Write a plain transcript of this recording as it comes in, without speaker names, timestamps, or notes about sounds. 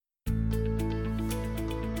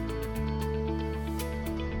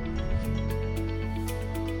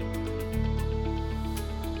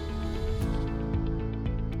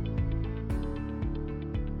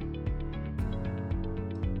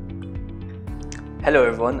Hello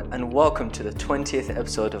everyone and welcome to the 20th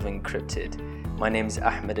episode of Encrypted. My name is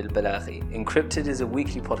Ahmed Al-Balaghi. Encrypted is a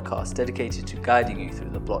weekly podcast dedicated to guiding you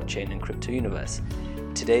through the blockchain and crypto universe.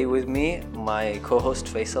 Today with me, my co-host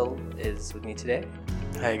Faisal is with me today.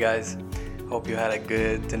 Hi guys, hope you had a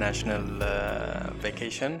good international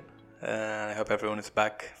vacation. I hope everyone is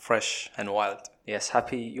back fresh and wild. Yes,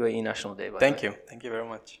 happy UAE National Day. Thank you very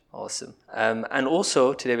much. Awesome. And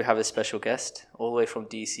also today we have a special guest all the way from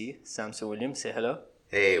DC, Samson Williams. Say hello.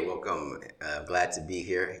 Hey, welcome. Glad to be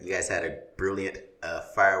here. You guys had a brilliant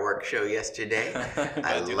fireworks show yesterday.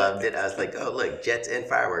 I loved it. I was like, oh, look, jets and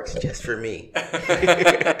fireworks just for me.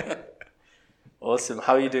 Awesome.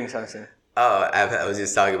 How are you doing, Samson? Oh, I was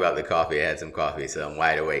just talking about the coffee. I had some coffee, so I'm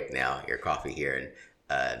wide awake now. Your coffee here in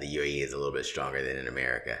the UAE is a little bit stronger than in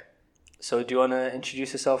America. So do you want to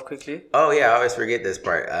introduce yourself quickly? Oh, yeah, I always forget this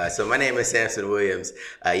part. So my name is Samson Williams.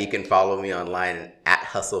 You can follow me online at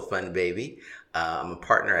Hustle Fund Baby. I'm a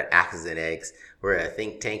partner at Axes and Eggs. We're a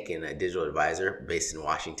think tank and a digital advisor based in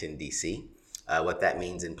Washington, D.C. What that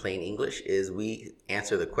means in plain English is we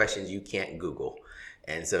answer the questions you can't Google.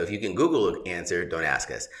 And so if you can Google an answer, don't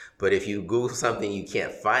ask us. But if you Google something you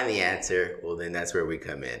can't find the answer, well, then that's where we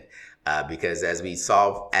come in. Because as we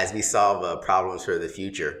solve problems for the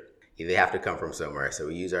future, they have to come from somewhere. So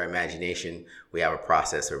we use our imagination. We have a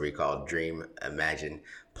process where we call dream, imagine,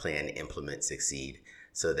 plan, implement, succeed,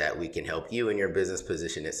 so that we can help you and your business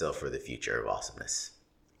position itself for the future of awesomeness.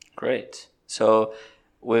 Great. So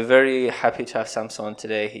we're very happy to have Samson on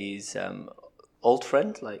today. He's old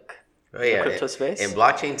friend, like in the crypto space. In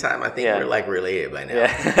blockchain time, I think we're like related by now.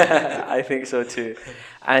 Yeah, I think so too.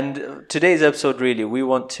 And today's episode, really, we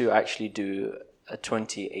want to actually do a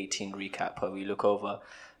 2018 recap where we look over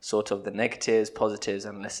sort of the negatives, positives,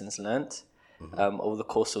 and lessons learned over the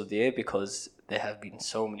course of the year, because there have been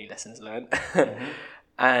so many lessons learned.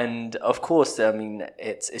 And of course, I mean,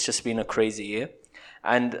 it's just been a crazy year.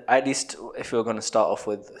 And at least if we're going to start off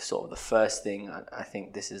with sort of the first thing, I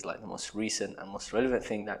think this is like the most recent and most relevant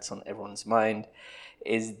thing that's on everyone's mind,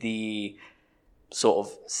 is the sort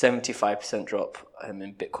of 75% drop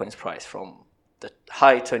in Bitcoin's price from the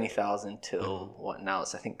high 20,000 till what now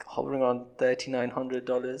is, I think, hovering around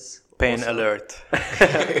 $3,900. Pain alert.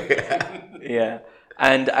 Yeah.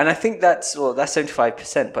 And I think that's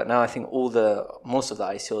 75%, but now I think most of the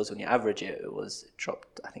ICOs, when you average it, it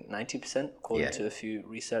dropped, I think, 90%, according to a few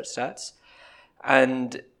research stats.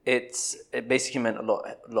 And it basically meant a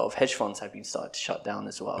lot of hedge funds have been started to shut down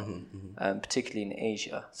as well, particularly in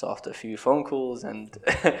Asia. So after a few phone calls, and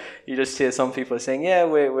you just hear some people saying, yeah,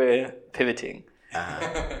 we're pivoting.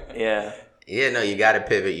 Yeah. Yeah, no, you got to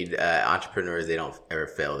pivot. Entrepreneurs, they don't ever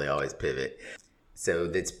fail. They always pivot. So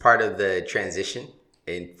that's part of the transition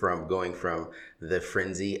from going from the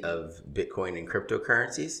frenzy of Bitcoin and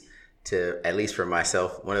cryptocurrencies to, at least for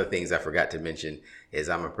myself, one of the things I forgot to mention is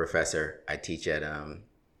I'm a professor. I teach at, I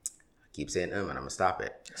keep saying and I'm going to stop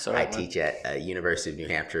it. I teach at University of New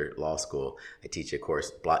Hampshire Law School. I teach a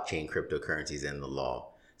course, Blockchain, Cryptocurrencies, and the Law.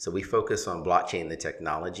 So we focus on blockchain, the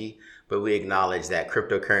technology, but we acknowledge that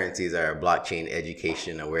cryptocurrencies are a blockchain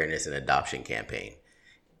education, awareness, and adoption campaign.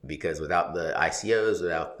 Because without the ICOs,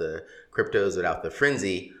 without the cryptos, without the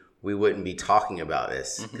frenzy, we wouldn't be talking about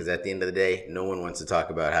this. Because at the end of the day, no one wants to talk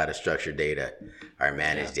about how to structure data or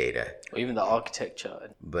manage data. Or even the architecture.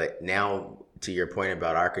 But now, to your point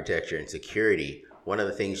about architecture and security, one of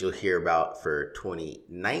the things you'll hear about for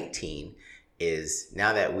 2019 is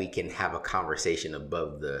now that we can have a conversation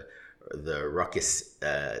above the ruckus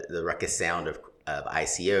sound of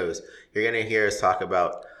ICOs, you're going to hear us talk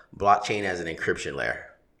about blockchain as an encryption layer.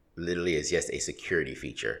 Literally is just a security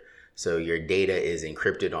feature. So your data is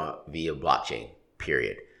encrypted via blockchain,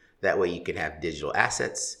 period. That way you can have digital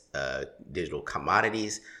assets, digital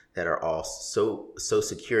commodities that are all so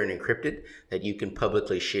secure and encrypted that you can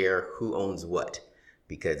publicly share who owns what,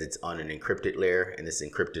 because it's on an encrypted layer, and this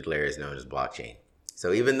encrypted layer is known as blockchain.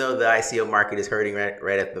 So even though the ICO market is hurting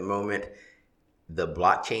right at the moment, the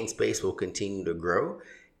blockchain space will continue to grow.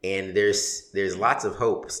 And there's lots of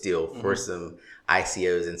hope still for some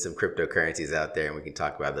ICOs and some cryptocurrencies out there, and we can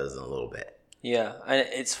talk about those in a little bit. Yeah, and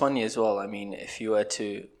it's funny as well. I mean, if you were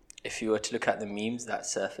to look at the memes that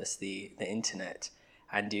surface the internet,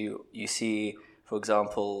 and you see, for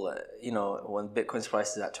example, when Bitcoin's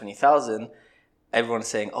price is at 20,000, everyone's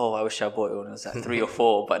saying, "Oh, I wish I bought it when it was at 3 or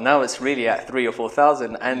 4," but now it's really at 3 or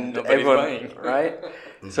 4,000, and nobody's everyone buying. Right?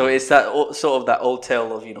 So it's that sort of that old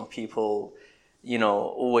tale of people,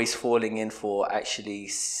 always falling in for actually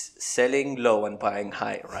selling low and buying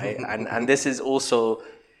high, right? and this is also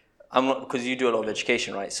I'm not, because you do a lot of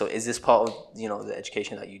education, right? So is this part of, you know, the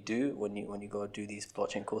education that you do when you go do these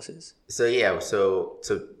blockchain courses? So yeah, so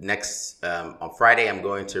next on Friday I'm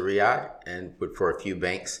going to Riyadh and for a few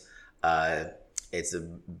banks. It's a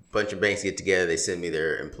bunch of banks get together. They send me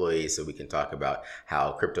their employees so we can talk about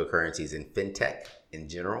how cryptocurrencies and fintech in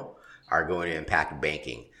general are going to impact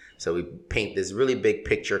banking. So we paint this really big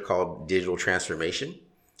picture called digital transformation.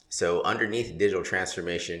 So underneath digital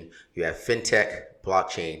transformation, you have fintech,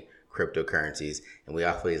 blockchain, cryptocurrencies, and we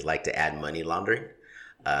always like to add money laundering,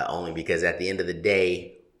 only because at the end of the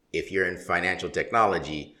day, if you're in financial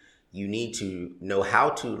technology, you need to know how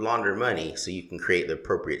to launder money so you can create the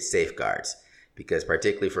appropriate safeguards. Because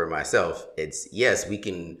particularly for myself, it's, yes, we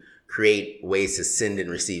can create ways to send and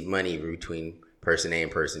receive money between person A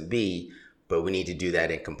and person B, but we need to do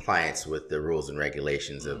that in compliance with the rules and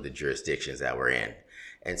regulations of the jurisdictions that we're in.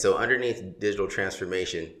 And so underneath digital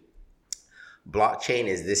transformation, blockchain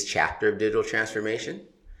is this chapter of digital transformation.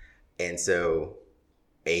 And so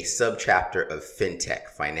a subchapter of fintech,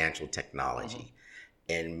 financial technology.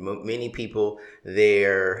 And many people,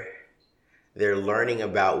 they're learning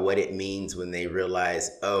about what it means when they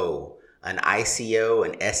realize, oh, an ICO,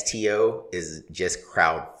 an STO is just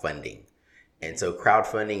crowdfunding. And so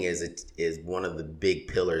crowdfunding is one of the big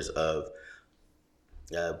pillars of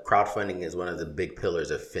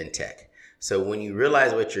fintech. So when you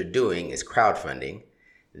realize what you're doing is crowdfunding,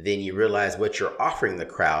 then you realize what you're offering the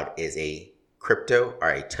crowd is a crypto or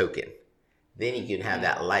a token. Then you can have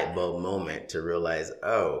that light bulb moment to realize,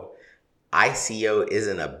 oh, ICO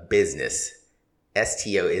isn't a business.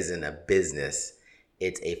 STO isn't a business.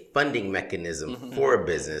 It's a funding mechanism for a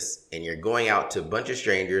business, and you're going out to a bunch of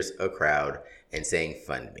strangers, a crowd, and saying,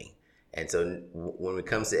 fund me. And so when it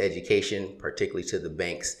comes to education, particularly to the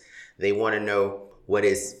banks, they want to know, what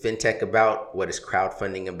is fintech about? What is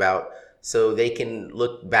crowdfunding about? So they can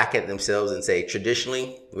look back at themselves and say,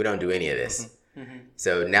 traditionally, we don't do any of this.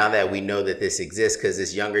 So now that we know that this exists, because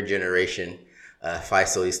this younger generation,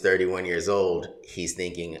 Faisal, he's 31 years old, he's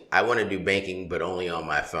thinking, I want to do banking, but only on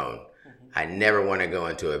my phone. I never want to go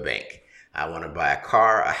into a bank. I want to buy a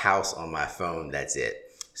car, a house on my phone. That's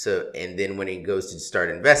it. So, and then when he goes to start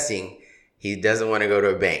investing, he doesn't want to go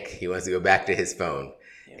to a bank. He wants to go back to his phone.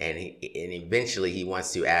 And eventually he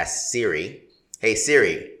wants to ask Siri, hey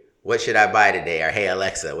Siri, what should I buy today? Or hey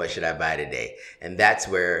Alexa, what should I buy today? And that's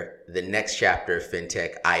where the next chapter of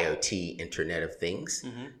fintech, IoT, Internet of Things,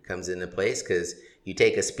 comes into place. Because you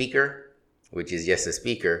take a speaker, which is just a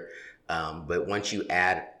speaker, but once you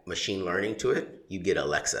add machine learning to it, you get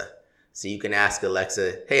Alexa. So you can ask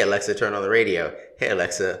Alexa, hey Alexa, turn on the radio. Hey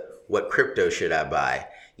Alexa, what crypto should I buy?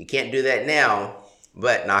 You can't do that now,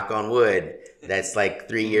 but knock on wood, that's like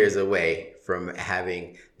 3 years away from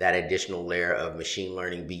having that additional layer of machine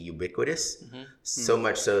learning be ubiquitous. So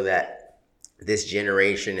much so that this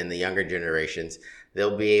generation and the younger generations,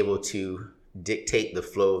 they'll be able to dictate the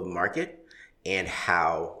flow of the market and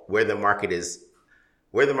where the market is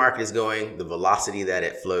going, the velocity that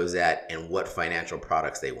it flows at, and what financial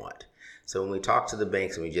products they want. So when we talk to the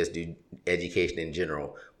banks and we just do education in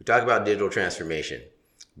general, we talk about digital transformation,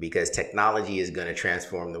 because technology is going to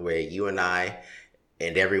transform the way you and I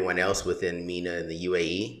and everyone else within MENA and the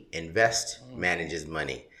UAE invest, manages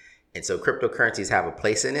money. And so cryptocurrencies have a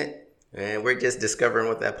place in it, and we're just discovering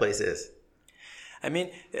what that place is. I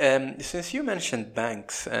mean, since you mentioned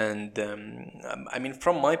banks, and I mean,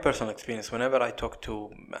 from my personal experience, whenever I talk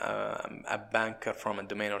to a banker from a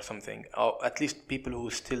domain or something, or at least people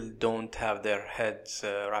who still don't have their heads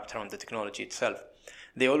wrapped around the technology itself,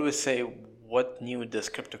 they always say, what new does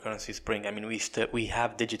cryptocurrencies bring? I mean, we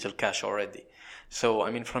have digital cash already. So,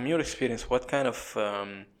 I mean, from your experience, what kind of,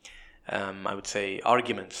 I would say,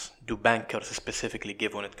 arguments do bankers specifically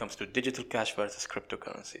give when it comes to digital cash versus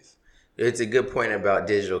cryptocurrencies? It's a good point about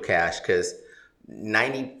digital cash, because I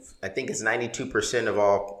think it's 92% of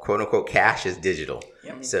all quote unquote cash is digital.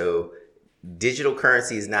 So digital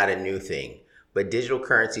currency is not a new thing, but digital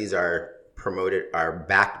currencies are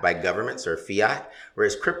backed by governments or fiat,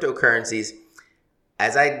 whereas cryptocurrencies,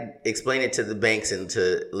 as I explain it to the banks and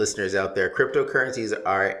to listeners out there, cryptocurrencies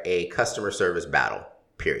are a customer service battle,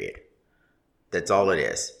 period. That's all it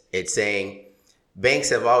is. It's saying banks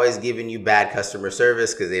have always given you bad customer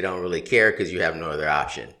service because they don't really care, because you have no other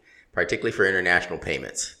option, particularly for international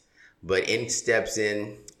payments. But in steps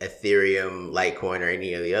in Ethereum, Litecoin, or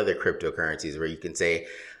any of the other cryptocurrencies where you can say,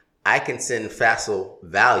 I can send Faisal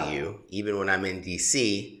value even when I'm in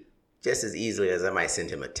DC just as easily as I might send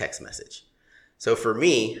him a text message. So for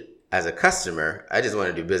me, as a customer, I just want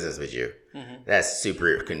to do business with you. That's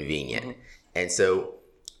super convenient. And so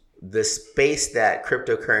the space that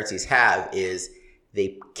cryptocurrencies have is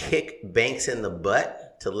they kick banks in the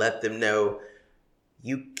butt to let them know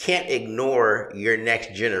you can't ignore your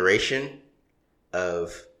next generation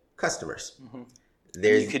of customers.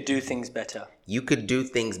 You could do things better. You could do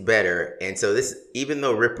things better. And so this, even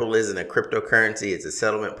though Ripple isn't a cryptocurrency, it's a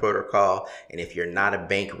settlement protocol. And if you're not a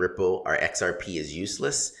bank, Ripple or XRP is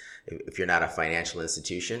useless. If you're not a financial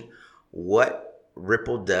institution, what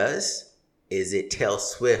Ripple does is it tells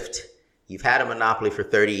Swift, you've had a monopoly for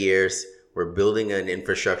 30 years. We're building an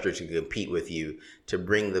infrastructure to compete with you to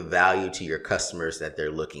bring the value to your customers that they're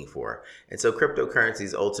looking for. And so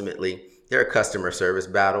cryptocurrencies, ultimately, they're a customer service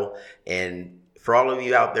battle. And for all of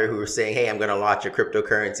you out there who are saying, hey, I'm going to launch a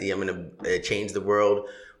cryptocurrency, I'm going to change the world,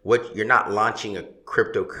 you're not launching a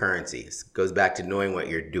cryptocurrency. It goes back to knowing what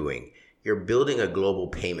you're doing. You're building a global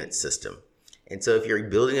payment system. And so if you're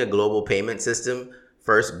building a global payment system,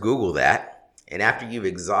 first Google that. And after you've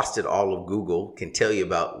exhausted all of Google, can tell you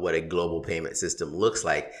about what a global payment system looks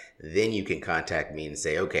like, then you can contact me and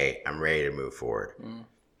say, okay, I'm ready to move forward.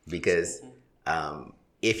 Because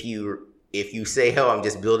if you say, oh, I'm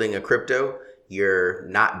just building a crypto, you're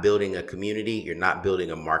not building a community, you're not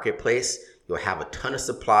building a marketplace, you'll have a ton of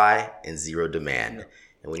supply and zero demand.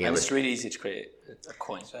 And it's really easy to create a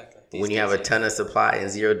coin. Exactly. When you have a ton of supply and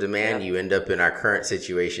zero demand, you end up in our current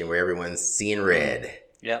situation where everyone's seeing red.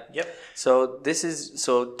 Yeah. Yep. So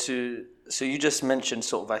you just mentioned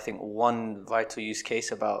sort of, I think, one vital use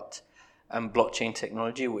case about blockchain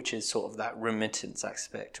technology, which is sort of that remittance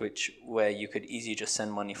aspect, where you could easily just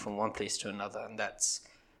send money from one place to another, and that's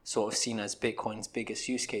sort of seen as Bitcoin's biggest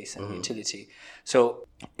use case and utility. So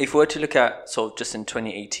if we were to look at sort of just in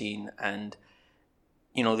 2018 and,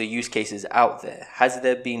 you know, the use cases out there, has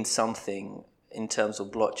there been something in terms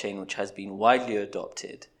of blockchain which has been widely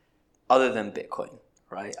adopted other than Bitcoin,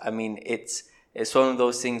 right? I mean, it's one of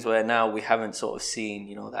those things where now we haven't sort of seen,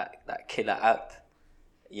 you know, that killer app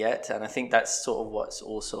yet. And I think that's sort of what's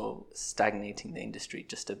also stagnating the industry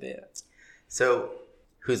just a bit. So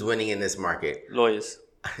who's winning in this market? Lawyers.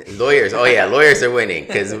 Lawyers. Oh yeah, lawyers are winning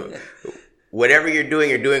because whatever you're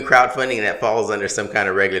doing crowdfunding, that falls under some kind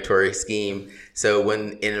of regulatory scheme. So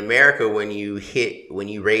in America, when you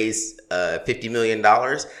raise $50 million,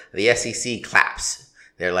 the SEC claps.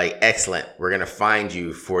 They're like, excellent. We're going to find you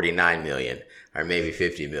 $49 million or maybe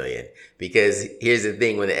 $50 million. Because here's the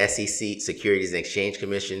thing, when the SEC, Securities and Exchange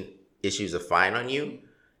Commission, issues a fine on you,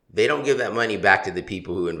 they don't give that money back to the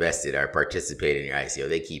people who invested or participated in your ICO.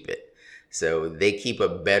 They keep it. So they keep a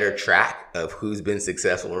better track of who's been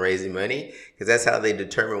successful in raising money, because that's how they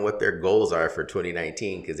determine what their goals are for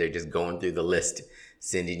 2019, because they're just going through the list,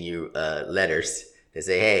 sending you letters to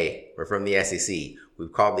say, hey, we're from the SEC.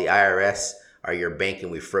 We've called the IRS or your bank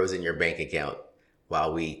and we've frozen your bank account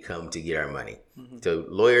while we come to get our money. So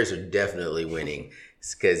lawyers are definitely winning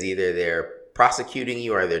because either they're prosecuting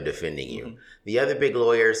you or they're defending you. The other big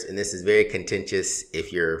lawyers, and this is very contentious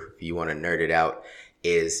if you want to nerd it out,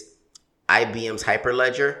 is IBM's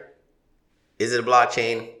Hyperledger. Is it a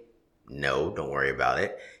blockchain? No, don't worry about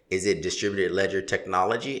it. Is it distributed ledger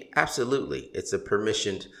technology? Absolutely. It's a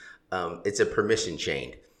permission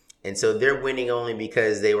chain. And so they're winning only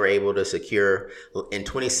because they were able to secure, in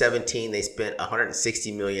 2017, they spent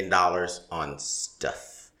 $160 million on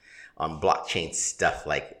blockchain stuff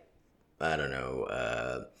like, I don't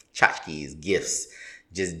know, tchotchkes, gifts,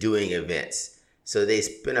 just doing events. So they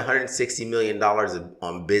spent $160 million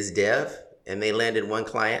on biz dev, and they landed one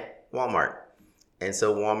client, Walmart. And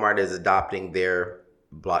so Walmart is adopting their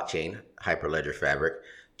blockchain, Hyperledger Fabric,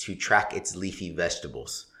 to track its leafy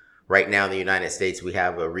vegetables. Right now in the United States, we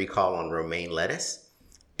have a recall on romaine lettuce.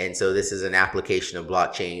 And so this is an application of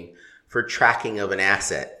blockchain for tracking of an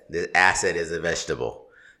asset. The asset is a vegetable.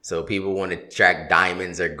 So people want to track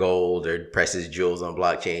diamonds or gold or precious jewels on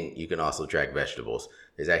blockchain. You can also track vegetables.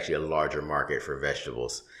 There's actually a larger market for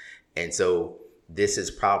vegetables. And so this is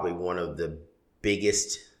probably one of the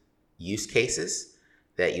biggest use cases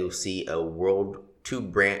that you'll see two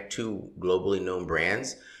globally known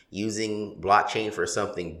brands using blockchain for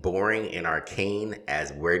something boring and arcane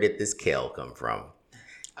as where did this kale come from?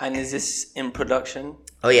 And is this in production?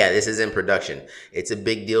 Oh yeah, this is in production. It's a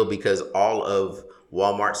big deal because all of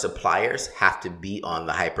Walmart suppliers have to be on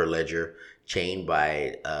the Hyperledger chain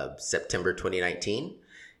by September 2019.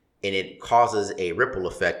 And it causes a ripple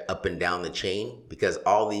effect up and down the chain because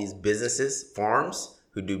all these businesses, farms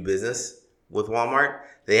who do business with Walmart,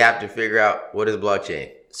 they have to figure out what is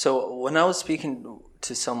blockchain. So when I was speaking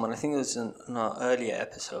to someone, I think it was in our earlier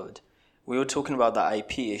episode, we were talking about the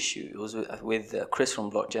IP issue. It was with Chris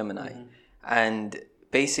from Block Gemini. And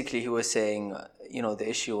basically he was saying, you know, the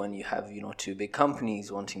issue when you have, you know, two big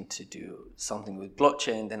companies wanting to do something with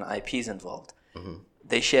blockchain, then IP is involved.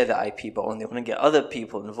 they share the IP, but when they want to get other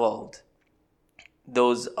people involved,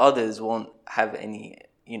 those others won't have any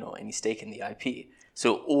stake in the IP.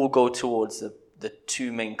 So all go towards the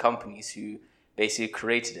two main companies who basically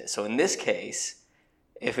created it. So in this case,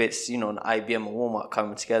 if it's, an IBM or Walmart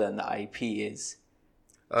coming together and the IP is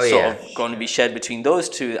of going to be shared between those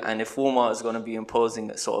two, and if Walmart is going to be imposing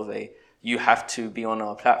a sort of you have to be on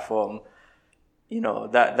our platform,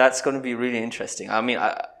 that's going to be really interesting. I mean,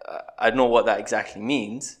 I don't know what that exactly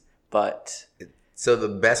means, but... So the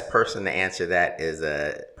best person to answer that is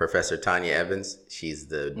Professor Tanya Evans. She's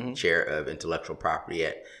the chair of intellectual property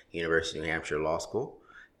at University of New Hampshire Law School.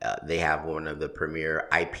 They have one of the premier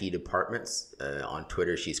IP departments. On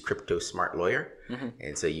Twitter, she's Crypto Smart Lawyer.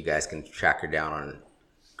 And so you guys can track her down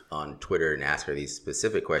on Twitter and ask her these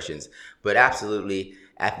specific questions. But absolutely,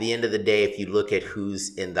 at the end of the day, if you look at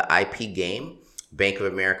who's in the IP game, Bank of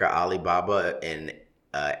America, Alibaba, and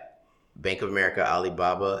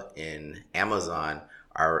Amazon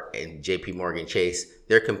and JP Morgan Chase,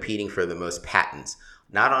 they're competing for the most patents,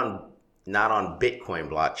 not on Bitcoin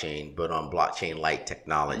blockchain, but on blockchain-like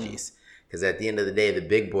technologies. Because at the end of the day, the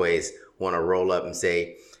big boys want to roll up and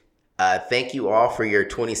say, thank you all for your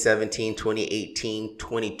 2017, 2018,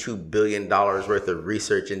 $22 billion worth of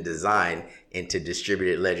research and design into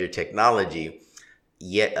distributed ledger technology.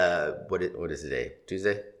 Yet, what is today?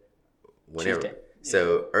 Tuesday? Whenever. Tuesday.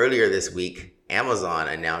 So earlier this week, Amazon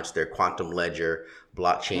announced their Quantum Ledger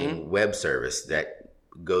blockchain web service that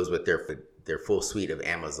goes with their full suite of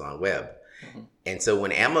Amazon Web. And so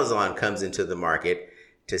when Amazon comes into the market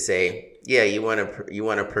to say, yeah, you want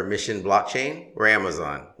a permission blockchain? We're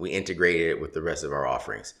Amazon. We integrated it with the rest of our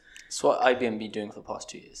offerings. That's what IBM been doing for the past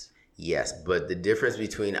 2 years. Yes, but the difference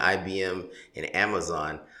between IBM and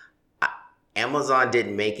Amazon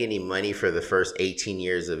didn't make any money for the first 18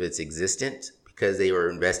 years of its existence because they were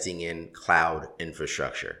investing in cloud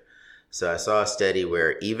infrastructure. So I saw a study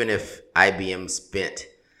where even if IBM spent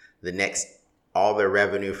all their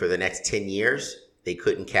revenue for the next 10 years, they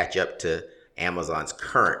couldn't catch up to Amazon's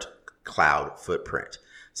current cloud footprint.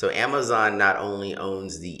 So Amazon not only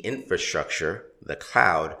owns the infrastructure, the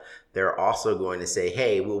cloud, they're also going to say,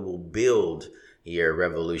 hey, we will build your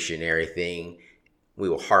revolutionary thing. We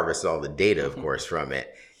will harvest all the data, of course, from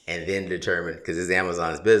it, and then determine, because it's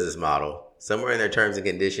Amazon's business model, somewhere in their terms and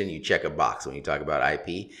condition, you check a box when you talk about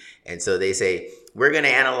IP. And so they say, we're going to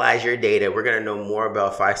analyze your data. We're going to know more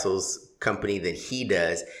about Faisal's company than he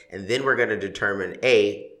does. And then we're going to determine,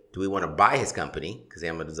 A, do we want to buy his company? Because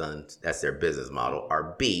Amazon, that's their business model.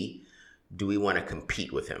 Or B, do we want to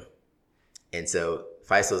compete with him? And so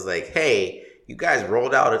Faisal's like, hey, you guys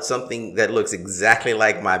rolled out something that looks exactly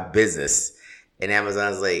like my business. And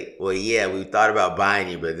Amazon's like, well, yeah, we thought about buying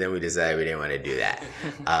you, but then we decided we didn't want to do that.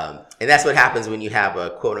 And that's what happens when you have a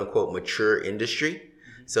quote unquote mature industry.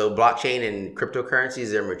 So blockchain and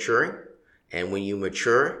cryptocurrencies, they're maturing. And when you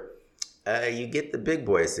mature, you get the big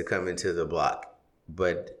boys to come into the block.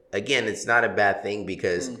 But again, it's not a bad thing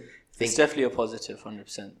because it's definitely a positive,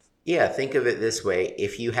 100%. Yeah, think of it this way.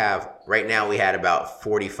 If you have, right now we had about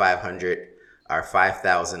 4,500 or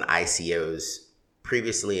 5,000 ICOs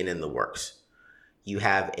previously and in the works. You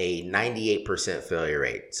have a 98% failure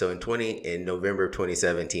rate. So in November of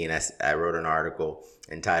 2017, I wrote an article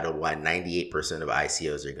entitled Why 98% of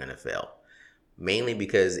ICOs Are Going to Fail. Mainly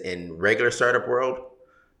because in regular startup world,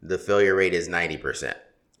 the failure rate is 90%.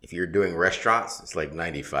 If you're doing restaurants, it's like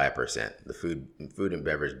 95%. The food and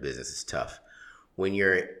beverage business is tough. When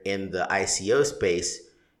you're in the ICO space,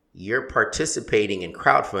 you're participating in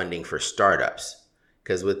crowdfunding for startups.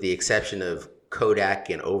 Because with the exception of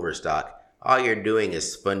Kodak and Overstock, all you're doing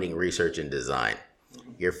is funding research and design.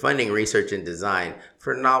 You're funding research and design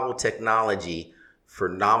for novel technology, for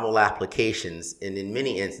novel applications, and in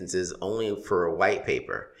many instances, only for a white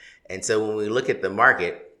paper. And so when we look at the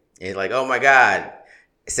market, it's like, oh my God,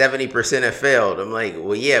 70% have failed. I'm like,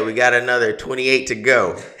 well, yeah, we got another 28 to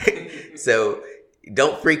go. So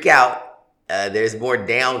don't freak out. There's more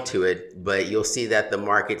down to it, but you'll see that the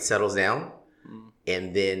market settles down.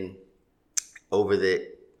 And then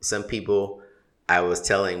some people, I was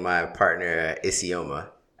telling my partner, Isioma,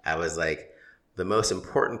 I was like, the most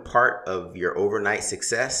important part of your overnight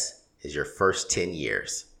success is your first 10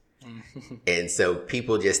 years. And so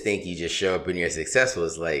people just think you just show up and you're successful.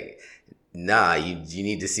 It's like, nah, you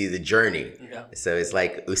need to see the journey. Yeah. So it's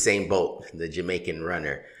like Usain Bolt, the Jamaican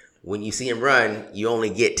runner. When you see him run, you only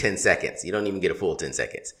get 10 seconds. You don't even get a full 10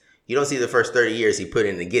 seconds. You don't see the first 30 years he put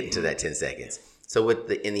in to get into that 10 seconds. So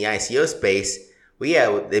in the ICO space, well,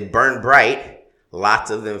 yeah, they burn bright.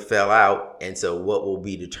 Lots of them fell out. And so what will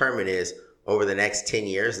be determined is over the next 10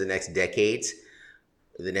 years, the next decade,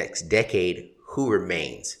 who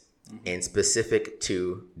remains. And specific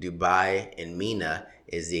to Dubai and MENA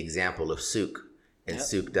is the example of Souk and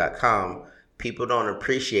Souk.com. People don't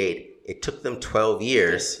appreciate it took them 12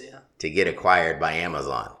 years to get acquired by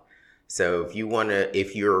Amazon. So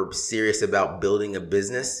if you're serious about building a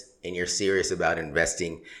business and you're serious about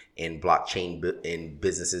investing in blockchain, in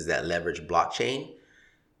businesses that leverage blockchain,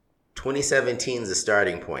 2017 is the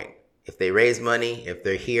starting point. If they raise money, if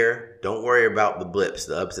they're here, don't worry about the blips,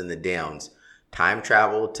 the ups and the downs. Time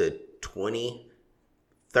travel to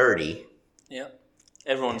 2030. Yeah.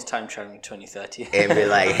 Everyone's time traveling 2030. And be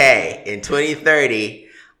like, hey, in 2030,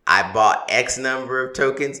 I bought X number of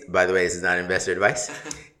tokens. By the way, this is not investor advice.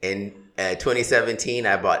 In 2017,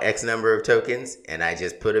 I bought X number of tokens and I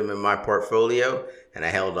just put them in my portfolio and I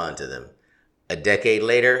held on to them. A decade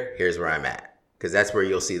later, here's where I'm at. Because that's where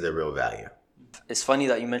you'll see the real value. It's funny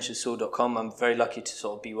that you mentioned Souk.com. I'm very lucky to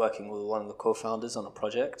sort of be working with one of the co-founders on a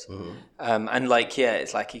project. And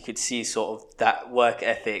it's like you could see sort of that work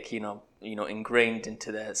ethic, ingrained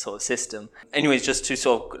into their sort of system. Anyways, just to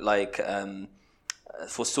sort of like,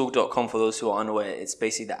 for Souk.com, for those who are unaware, it's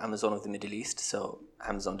basically the Amazon of the Middle East. So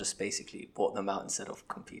Amazon just basically bought them out instead of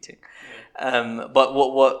competing.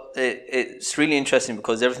 But it's really interesting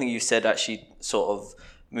because everything you said actually sort of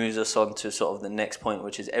moves us on to sort of the next point,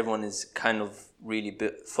 which is everyone is kind of really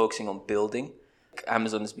focusing on building.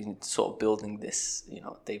 Amazon has been sort of building this,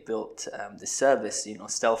 they built this service,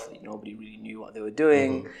 stealthily. Nobody really knew what they were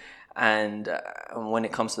doing. And when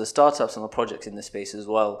it comes to the startups and the projects in the space as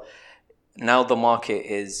well, now the market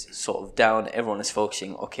is sort of down. Everyone is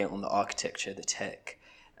focusing, on the architecture, the tech,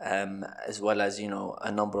 as well as,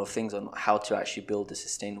 a number of things on how to actually build a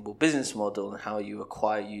sustainable business model and how you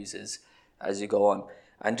acquire users as you go on.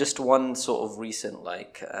 And just one sort of recent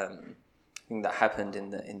thing that happened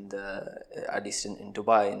in the at least in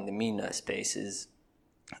Dubai, in the MENA space, is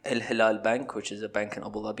Al Hilal Bank, which is a bank in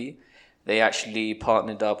Abu Dhabi. They actually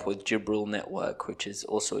partnered up with Jibril Network, which is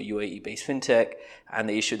also a UAE-based fintech, and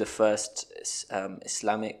they issued the first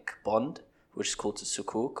Islamic bond, which is called the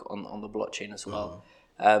Sukuk on the blockchain as well.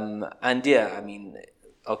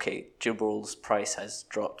 Jibril's price has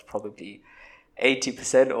dropped probably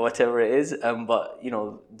 80% or whatever it is, but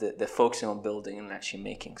they're focusing on building and actually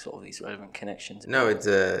making sort of these relevant connections. No, it's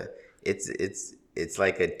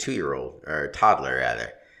like a 2-year-old or a toddler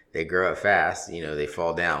rather. They grow up fast, they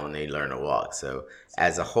fall down when they learn to walk. So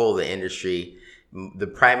as a whole, the industry, the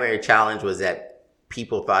primary challenge was that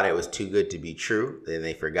people thought it was too good to be true. Then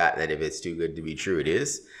they forgot that if it's too good to be true, it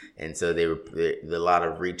is. And so a lot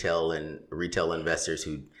of retail investors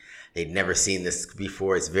who they'd never seen this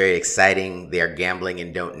before. It's very exciting. They're gambling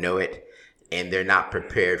and don't know it. And they're not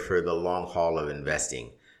prepared for the long haul of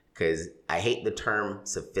investing. Because I hate the term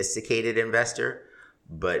sophisticated investor,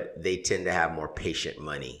 but they tend to have more patient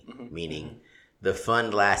money. Meaning the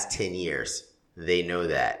fund lasts 10 years. They know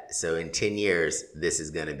that. So in 10 years, this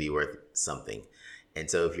is going to be worth something. And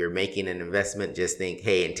so if you're making an investment, just think,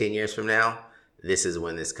 hey, in 10 years from now, this is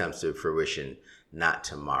when this comes to fruition, not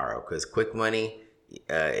tomorrow. Because quick money,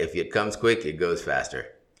 if it comes quick, it goes faster.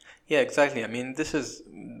 Yeah, exactly. I mean, this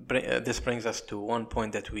brings us to one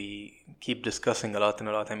point that we keep discussing a lot.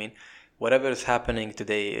 I mean, whatever is happening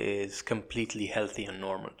today is completely healthy and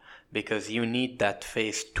normal because you need that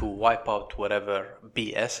phase to wipe out whatever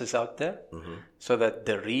BS is out there so that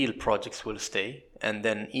the real projects will stay. And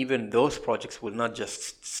then even those projects will not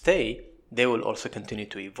just stay, they will also continue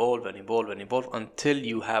to evolve until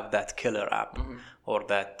you have that killer app or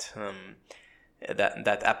that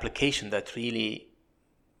application that really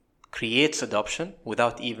creates adoption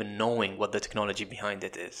without even knowing what the technology behind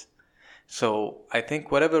it is. So I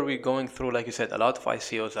think whatever we're going through, like you said, a lot of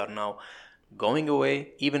ICOs are now going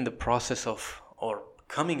away. Even the process of or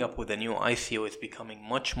coming up with a new ICO is becoming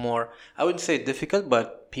much more, I wouldn't say difficult,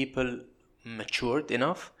 but people matured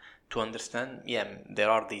enough to understand, there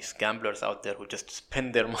are these gamblers out there who just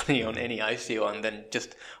spend their money on any ICO and then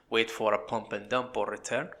just wait for a pump and dump or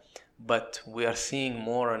return. But we are seeing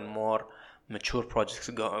more and more mature projects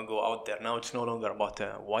go out there. Now it's no longer about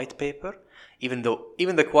a white paper, even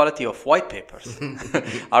the quality of white papers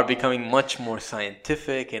are becoming much more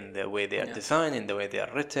scientific in the way they are designed, in the way they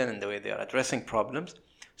are written, in the way they are addressing problems.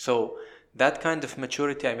 So that kind of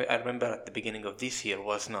maturity, I remember at the beginning of this year,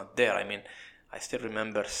 was not there. I mean, I still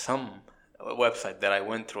remember some website that I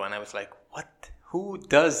went through and I was like, what? Who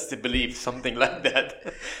does believe something like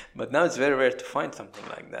that? But now it's very rare to find something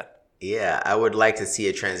like that. Yeah, I would like to see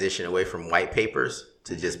a transition away from white papers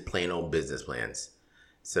to just plain old business plans.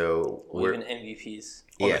 So or even MVPs.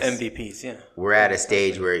 Yes. Or MVPs, yeah. We're at a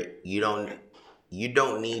stage where you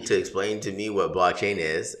don't need to explain to me what blockchain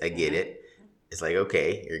is. I get it. It's like,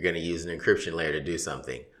 okay, you're going to use an encryption layer to do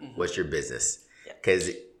something. What's your business? Because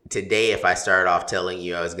today, if I started off telling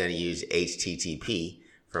you I was going to use HTTP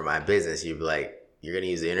for my business, you'd be like, you're going to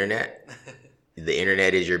use the internet? The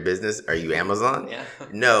internet is your business? Are you Amazon? Yeah.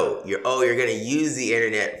 No, you're going to use the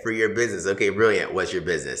internet for your business. Okay, brilliant. What's your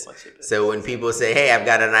business? So when people say, hey, I've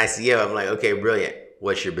got an ICO, I'm like, okay, brilliant.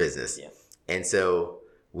 What's your business? Yeah. And so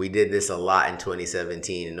we did this a lot in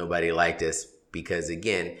 2017 and nobody liked us because,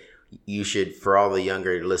 again, you should, for all the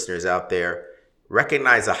younger listeners out there,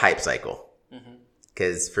 recognize a hype cycle.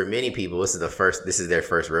 Because for many people, this is their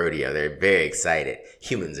first rodeo. They're very excited.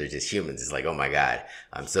 Humans are just humans. It's like, oh my God,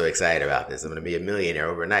 I'm so excited about this. I'm going to be a millionaire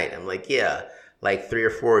overnight. I'm like, yeah, like 3 or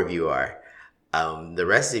 4 of you are. The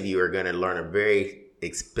rest of you are going to learn a very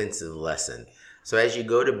expensive lesson. So as you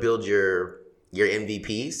go to build your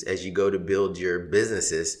MVPs, as you go to build your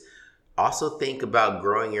businesses, also think about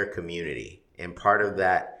growing your community. And part of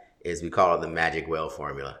that is, we call it the magic whale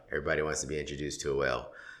formula. Everybody wants to be introduced to a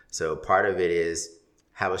whale. So part of it is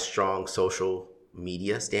have a strong social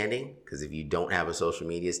media standing, because if you don't have a social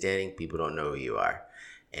media standing, people don't know who you are.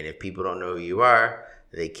 And if people don't know who you are,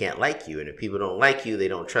 they can't like you. And if people don't like you, they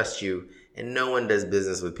don't trust you. And no one does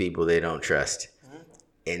business with people they don't trust.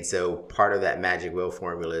 And so part of that magic whale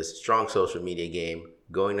formula is strong social media game,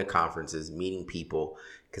 going to conferences, meeting people.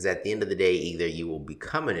 Because at the end of the day, either you will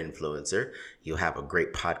become an influencer, you'll have a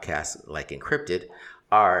great podcast like Encrypted,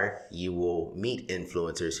 or you will meet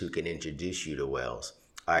influencers who can introduce you to whales.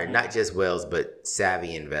 Or not just whales, but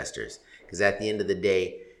savvy investors. Because at the end of the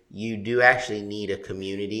day, you do actually need a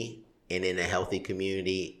community. And in a healthy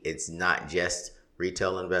community, it's not just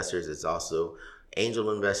retail investors. It's also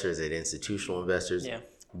angel investors and institutional investors. Yeah.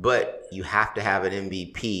 But you have to have an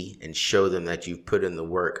MVP and show them that you've put in the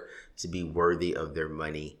work to be worthy of their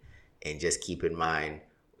money. And just keep in mind,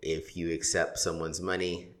 if you accept someone's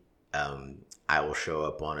money, I will show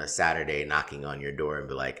up on a Saturday knocking on your door and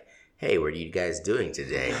be like, hey, what are you guys doing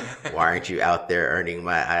today? Why aren't you out there earning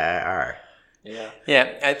my IRR?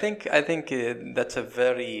 Yeah, I think that's a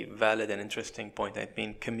very valid and interesting point. I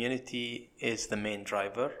mean, community is the main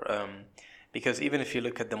driver. Because even if you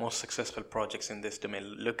look at the most successful projects in this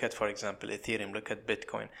domain, look at, for example, Ethereum, look at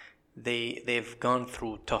Bitcoin, they've gone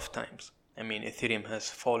through tough times. I mean, Ethereum has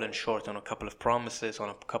fallen short on a couple of promises, on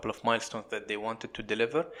a couple of milestones that they wanted to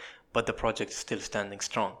deliver, but the project is still standing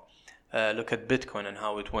strong. Look at Bitcoin and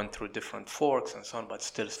how it went through different forks and so on, but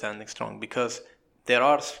still standing strong, because there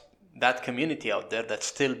are that community out there that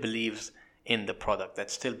still believes in the product,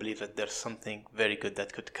 that still believes that there's something very good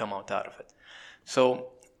that could come out of it. So,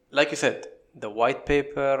 like you said, the white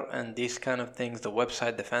paper and these kind of things, the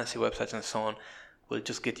website, the fancy websites and so on, will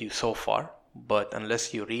just get you so far. But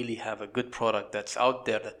unless you really have a good product that's out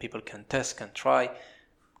there that people can test, can try,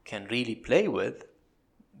 can really play with,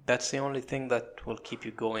 that's the only thing that will keep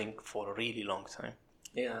you going for a really long time.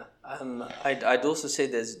 Yeah, I'd also say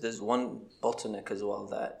there's one bottleneck as well,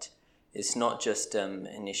 that it's not just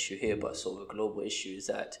an issue here, but sort of a global issue, is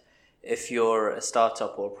that if you're a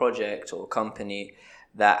startup or a project or a company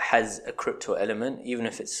that has a crypto element, even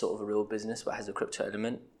if it's sort of a real business but has a crypto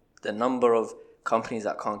element, the number of companies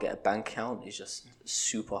that can't get a bank account is just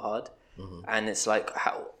super hard. And it's like,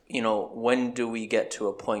 how, when do we get to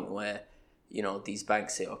a point where these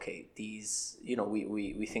banks say, okay, these,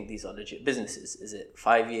 we think these are legit businesses? Is it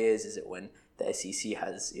 5 years? Is it when the SEC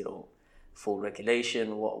has, full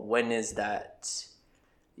regulation? When is that,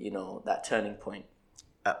 that turning point?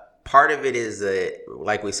 Part of it is,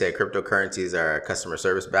 like we said, cryptocurrencies are a customer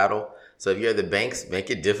service battle. So if you're the banks,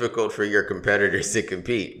 make it difficult for your competitors to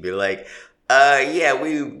compete. Be like,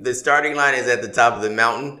 the starting line is at the top of the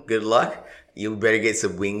mountain. Good luck. You better get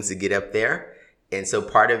some wings to get up there. And so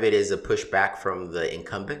part of it is a pushback from the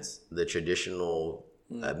incumbents, the traditional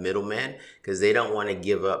middlemen, because they don't want to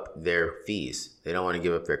give up their fees. They don't want to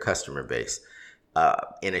give up their customer base.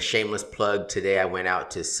 In a shameless plug, today I went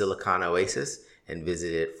out to Silicon Oasis and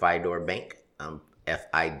visited Fidor Bank,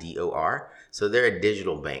 FIDOR. So they're a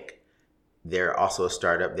digital bank. They're also a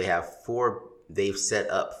startup. They've set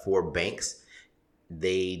up 4 banks.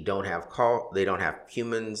 They don't have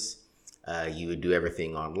humans. You would do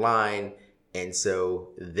everything online. And so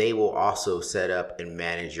they will also set up and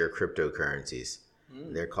manage your cryptocurrencies.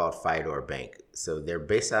 They're called Fidor Bank. So they're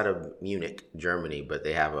based out of Munich, Germany, but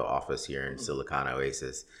they have an office here in Silicon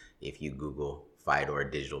Oasis. If you Google Fidor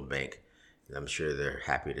Digital Bank, I'm sure they're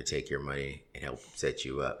happy to take your money and help set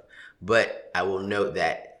you up. But I will note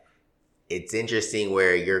that it's interesting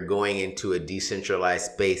where you're going into a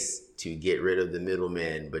decentralized space to get rid of the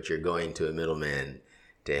middleman, but you're going to a middleman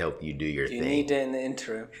to help you do your thing. You need it in the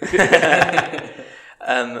interim.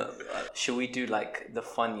 Should we do like the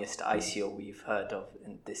funniest ICO we've heard of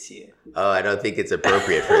in this year? Oh, I don't think it's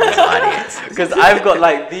appropriate for this audience. Because I've got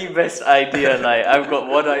like the best idea. Like I've got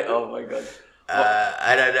what I. Oh my god.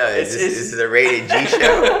 I don't know. This is a rated G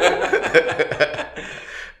show?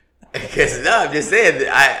 Because no, I'm just saying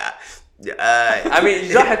that I mean,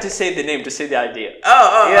 you don't have to say the name; just say the idea.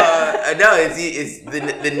 No, it's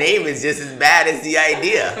the name is just as bad as the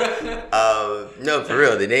idea. No, for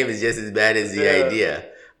real, the name is just as bad as the idea.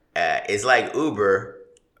 It's like Uber,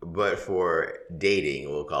 but for dating.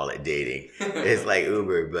 We'll call it dating. It's like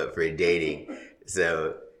Uber, but for dating.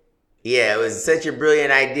 So, yeah, it was such a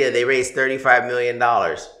brilliant idea. They raised $35 million.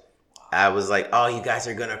 I was like, oh, you guys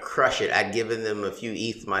are going to crush it. I'd given them a few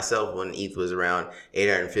ETH myself when ETH was around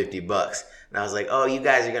 $850. And I was like, oh, you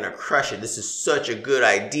guys are going to crush it. This is such a good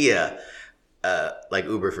idea. Like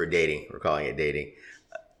Uber for dating. We're calling it dating.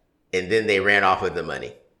 And then they ran off with the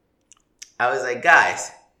money. I was like,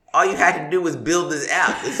 guys, all you had to do was build this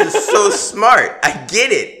app. This is so smart. I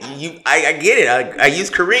get it. I get it. I use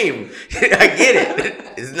Kareem. I get it.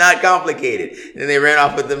 It's not complicated. And they ran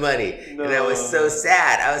off with the money. No. And I was so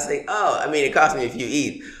sad. I was like, oh, I mean, it cost me a few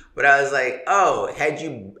ETH. But I was like, oh, had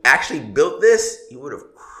you actually built this, you would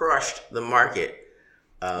have crushed the market.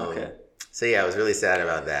 Okay. So, yeah, I was really sad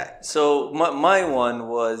about that. So, my one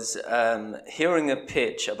was hearing a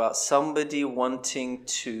pitch about somebody wanting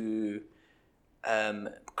to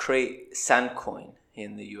create Sandcoin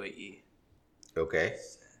in the UAE. Okay.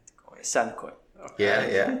 Sandcoin.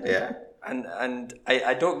 Okay. Yeah. And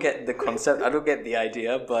I don't get the concept. I don't get the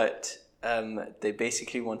idea, but they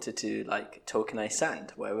basically wanted to like tokenize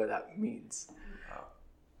sand, whatever that means.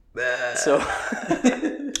 So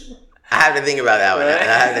I have to think about that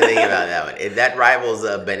one. That rivals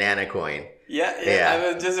a banana coin. Yeah.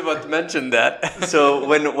 I was just about to mention that. So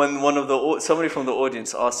when somebody from the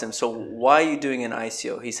audience asked him, so why are you doing an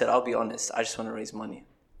ICO? He said, I'll be honest, I just want to raise money.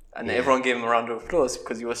 And everyone gave him a round of applause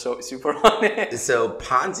because he was so super honest. So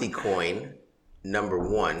Ponzi coin, number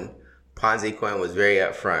one, Ponzi coin was very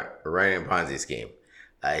upfront running a Ponzi scheme.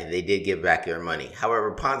 They did give back their money.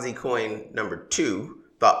 However, Ponzi coin number two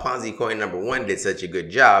thought Ponzi coin number one did such a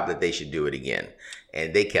good job that they should do it again.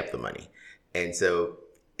 And they kept the money. And so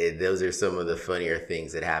those are some of the funnier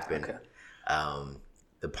things that happened. Okay.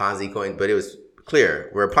 The Ponzi coin, but it was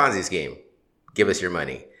clear, we're a Ponzi scheme. Give us your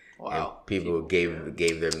money. Wow. And people gave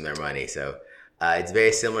them their money. So it's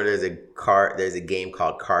very similar. There's a game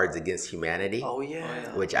called Cards Against Humanity. Oh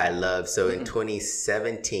yeah. Which I love. So in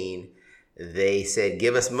 2017, they said,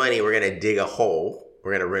 give us money, we're gonna dig a hole.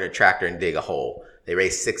 We're gonna rent a tractor and dig a hole. They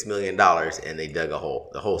raised $6 million and they dug a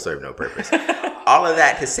hole. The hole served no purpose. All of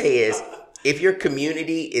that to say is, if your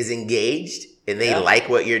community is engaged and they like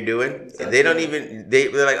what you're doing, they're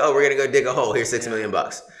like, oh, we're gonna go dig a hole. Here's $6 million.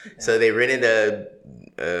 So they rented a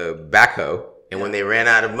backhoe, and when they ran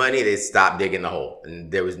out of money, they stopped digging the hole,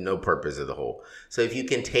 and there was no purpose of the hole. So if you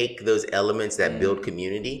can take those elements that build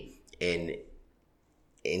community and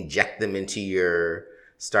inject them into your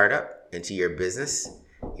startup, into your business,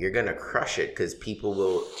 you're gonna crush it because people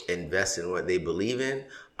will invest in what they believe in.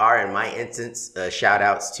 In my instance, shout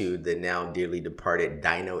outs to the now dearly departed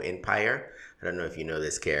Dino Empire. I don't know if you know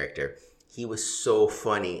this character. He was so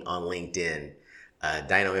funny on LinkedIn.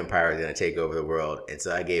 Dino Empire is going to take over the world. And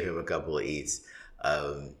so I gave him a couple of ETHs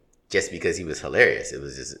just because he was hilarious. It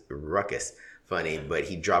was just ruckus funny, but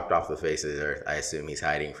he dropped off the face of the earth. I assume he's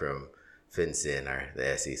hiding from FinCEN or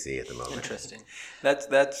the SEC at the moment. Interesting.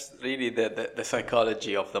 That's really the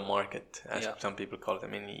psychology of the market, as some people call it. I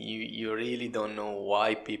mean, you really don't know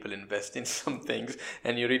why people invest in some things,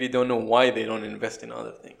 and you really don't know why they don't invest in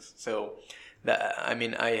other things. So,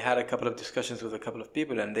 I had a couple of discussions with a couple of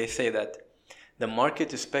people, and they say that the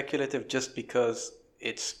market is speculative just because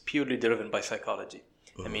it's purely driven by psychology.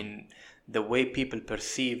 Mm-hmm. I mean, the way people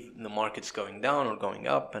perceive the markets going down or going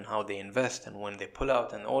up, and how they invest and when they pull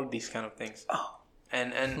out and all these kind of things.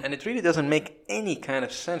 And it really doesn't make any kind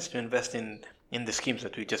of sense to invest in the schemes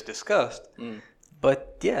that we just discussed.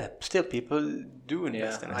 But yeah, still people do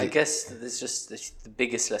invest in it. I guess this is just the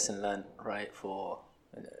biggest lesson learned, right,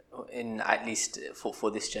 at least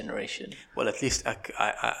for this generation. Well, at least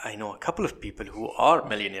I know a couple of people who are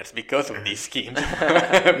millionaires because of these schemes.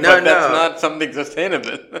 But that's not something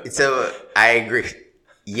sustainable. So I agree.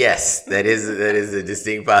 Yes, that is a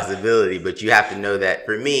distinct possibility. But you have to know that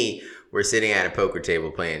for me, we're sitting at a poker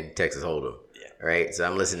table playing Texas Hold'em. Yeah. Right? So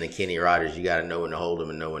I'm listening to Kenny Rogers. You got to know when to hold them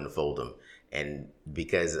and know when to fold them. And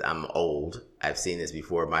because I'm old, I've seen this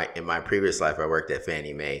before. In my previous life, I worked at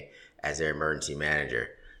Fannie Mae as their emergency manager.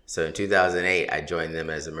 So in 2008, I joined them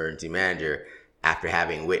as emergency manager, after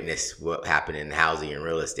having witnessed what happened in housing and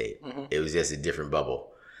real estate. It was just a different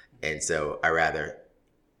bubble. And so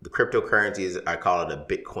the cryptocurrencies, I call it a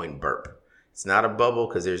Bitcoin burp. It's not a bubble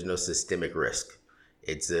because there's no systemic risk.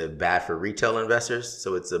 It's bad for retail investors,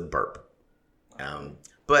 so it's a burp.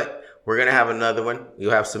 But we're going to have another one.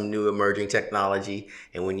 You'll have some new emerging technology.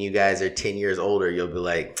 And when you guys are 10 years older, you'll be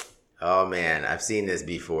like, oh man, I've seen this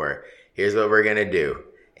before. Here's what we're going to do.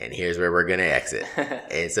 And here's where we're going to exit.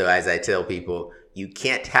 And so as I tell people, you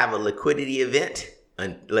can't have a liquidity event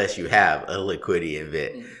unless you have a liquidity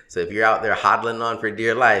event. So if you're out there hodling on for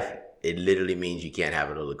dear life, it literally means you can't have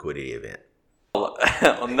a liquidity event.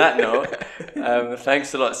 On that note,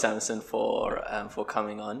 thanks a lot, Samson, for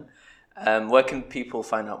coming on. Where can people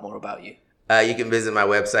find out more about you? You can visit my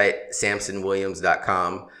website,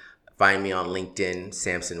 samsonwilliams.com. Find me on LinkedIn,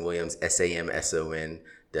 Samson Williams, SamsonWilliams,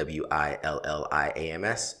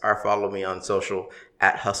 or follow me on social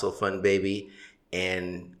at Hustle Fund Baby.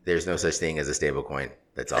 And there's no such thing as a stable coin.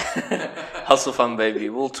 That's all. Hustle Fund Baby.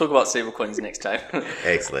 We'll talk about stablecoins next time.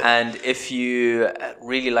 Excellent. And if you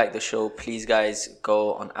really like the show, please, guys,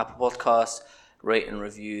 go on Apple Podcasts, rate and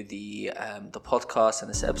review the podcast and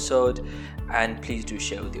this episode, and please do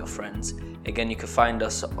share with your friends. Again, you can find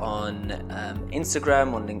us on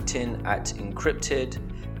Instagram, on LinkedIn at Encrypted,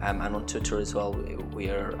 and on Twitter as well. We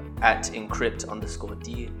are at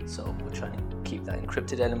encrypt_D, so we're trying to keep that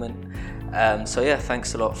encrypted element. So yeah,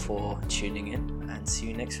 thanks a lot for tuning in, and see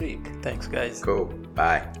you next week. Thanks, guys. Cool.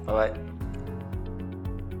 Bye. Bye-bye.